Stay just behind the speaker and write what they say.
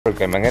El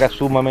caimán era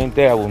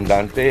sumamente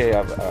abundante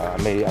a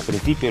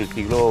principios del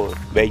siglo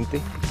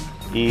XX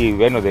y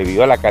bueno,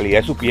 debido a la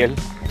calidad de su piel,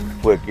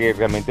 fue que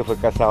realmente fue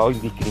cazado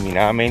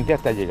indiscriminadamente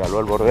hasta llegarlo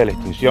al borde de la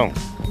extinción.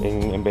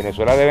 En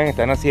Venezuela deben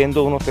estar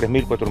naciendo unos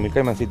 3.000, 4.000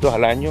 caimancitos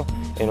al año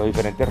en los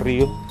diferentes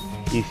ríos,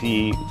 y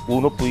si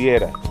uno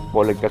pudiera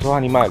colectar esos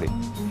animales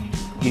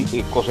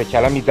y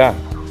cosechar la mitad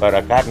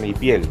para carne y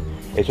piel,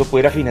 eso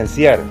pudiera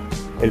financiar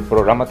el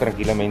programa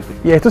tranquilamente.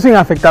 Y esto sin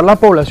afectar las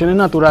poblaciones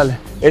naturales.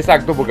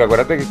 Exacto, porque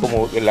acuérdate que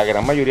como la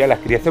gran mayoría de las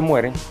crías se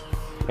mueren,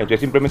 entonces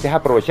simplemente es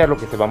aprovechar lo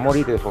que se va a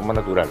morir de forma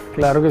natural.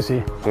 Claro que sí.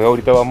 Entonces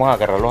ahorita vamos a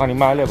agarrar los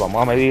animales,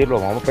 vamos a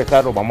medirlos, vamos a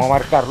pesarlos, vamos a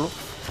marcarlos,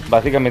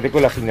 básicamente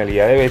con la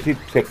finalidad de ver si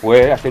se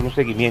puede hacer un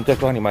seguimiento de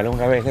estos animales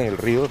una vez en el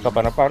río de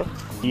Cᴏᴜᴜ.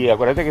 Y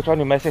acuérdate que estos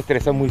animales se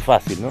estresan muy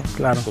fácil, ¿no?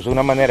 Claro. Entonces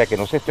una manera que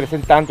no se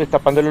estresen tanto es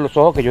tapándole los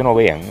ojos que ellos no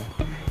vean, ¿no?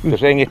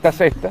 Entonces en esta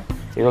cesta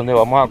es donde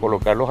vamos a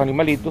colocar los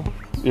animalitos.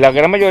 La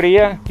gran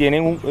mayoría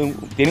tienen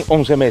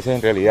 11 meses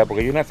en realidad,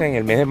 porque ellos nacen en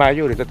el mes de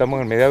mayo, ahorita estamos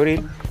en el mes de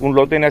abril. Un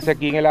lote nace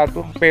aquí en el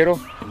hato, pero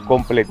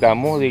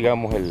completamos,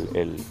 digamos,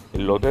 el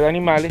lote de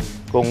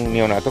animales con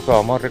neonatos que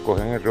vamos a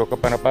recoger en el río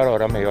Cᴏᴜᴜ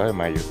ahora a mediados de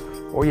mayo.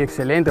 Oye,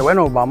 excelente.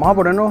 Bueno, vamos a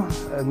ponernos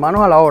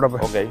manos a la obra,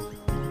 pues. Ok.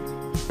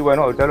 Y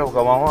bueno, ahorita lo que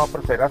vamos a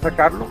proceder a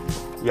sacarlos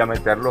y a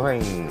meterlos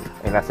en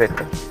la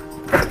cesta.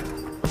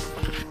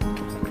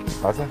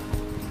 ¿Pasa?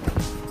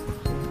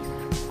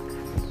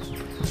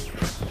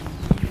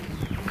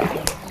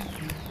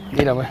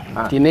 Mira, pues,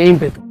 tiene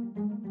ímpetu.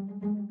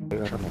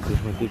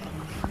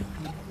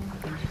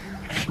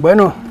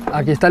 Bueno,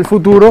 aquí está el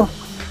futuro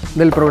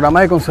del programa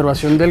de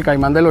conservación del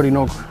caimán del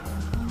Orinoco.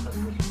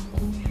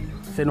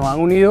 Se nos han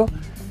unido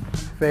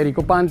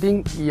Federico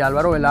Pantin y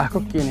Álvaro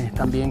Velasco, quienes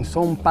también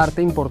son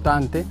parte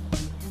importante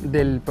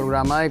del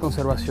programa de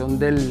conservación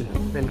del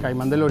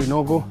caimán del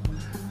Orinoco.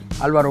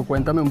 Álvaro,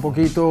 cuéntame un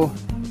poquito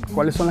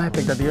cuáles son las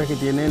expectativas que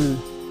tiene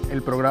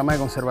el programa de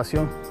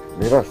conservación.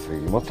 Mira,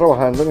 seguimos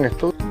trabajando en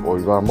esto.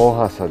 Hoy vamos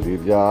a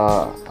salir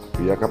ya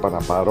vía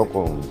Cᴏᴜᴜ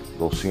con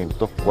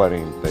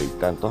 240 y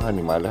tantos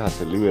animales a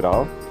ser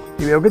liberados.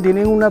 Y veo que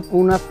tienen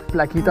una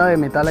plaquita de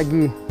metal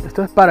aquí.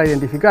 ¿Esto es para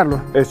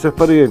identificarlo? Eso es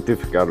para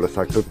identificarlo,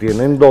 exacto.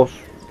 Tienen dos.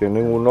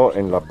 Tienen uno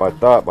en la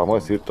pata, vamos a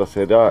decir,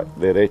 trasera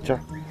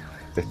derecha,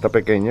 esta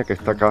pequeña que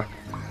está acá,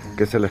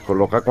 que se les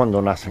coloca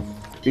cuando nacen.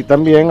 Y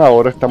también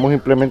ahora estamos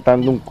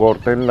implementando un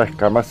corte en la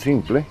escama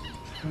simple.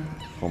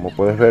 Como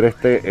puedes ver,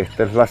 esta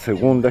es la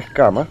segunda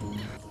escama.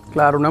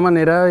 Claro, una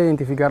manera de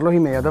identificarlos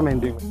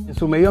inmediatamente. En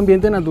su medio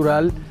ambiente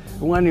natural,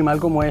 un animal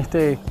como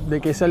este,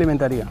 ¿de qué se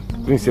alimentaría?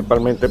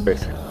 Principalmente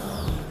peces.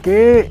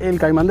 ¿Que el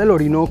caimán del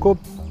Orinoco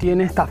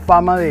tiene esta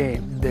fama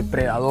de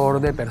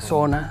depredador de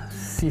personas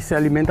si se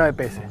alimenta de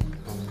peces?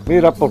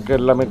 Mira, porque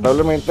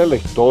lamentablemente la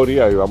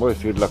historia y vamos a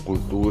decir la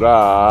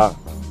cultura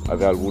ha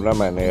de alguna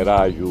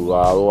manera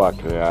ayudado a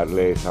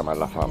crearle esa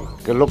mala fama.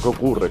 ¿Qué es lo que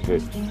ocurre? Que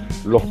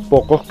los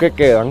pocos que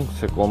quedan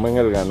se comen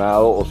el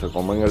ganado o se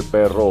comen el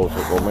perro o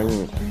se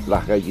comen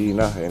las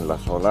gallinas en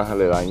las zonas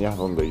aledañas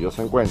donde ellos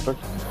se encuentran.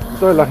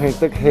 Entonces la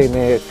gente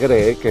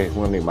cree que es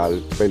un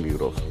animal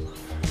peligroso.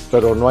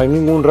 Pero no hay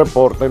ningún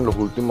reporte en los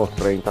últimos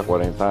 30,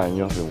 40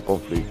 años de un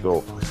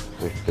conflicto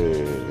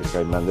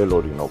caimán del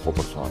Orinoco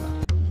persona.